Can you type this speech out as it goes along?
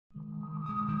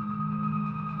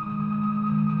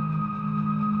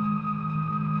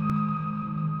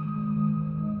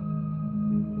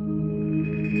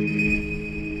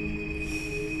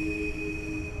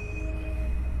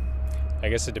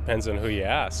guess it depends on who you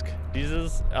ask.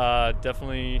 Jesus,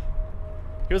 definitely,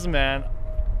 he was a man.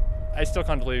 I still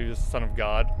can't believe he was the Son of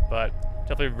God, but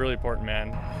definitely a really important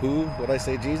man. Who would I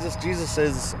say? Jesus? Jesus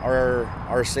is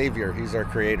our Savior. He's our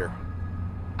Creator.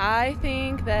 I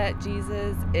think that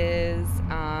Jesus is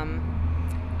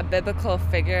a biblical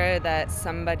figure that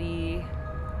somebody...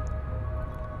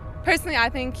 Personally, I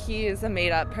think he is a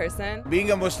made-up person. Being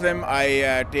a Muslim,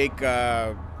 I take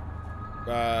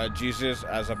Jesus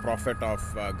as a prophet of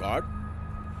God.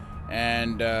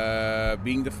 And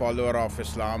being the follower of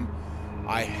Islam,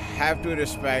 I have to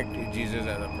respect Jesus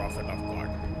as a prophet of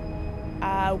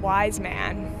God. Wise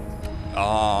man.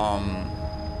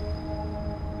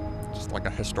 Just like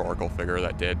a historical figure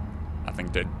that did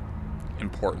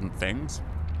important things.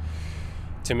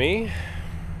 To me,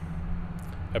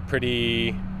 a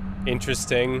pretty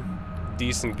interesting,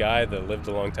 decent guy that lived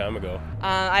a long time ago.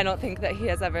 I don't think that he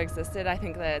has ever existed. I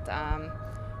think that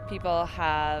people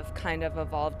have kind of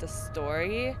evolved a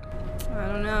story.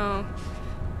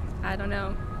 I don't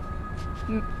know.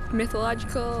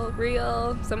 Mythological,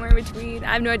 real, somewhere in between.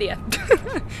 I have no idea.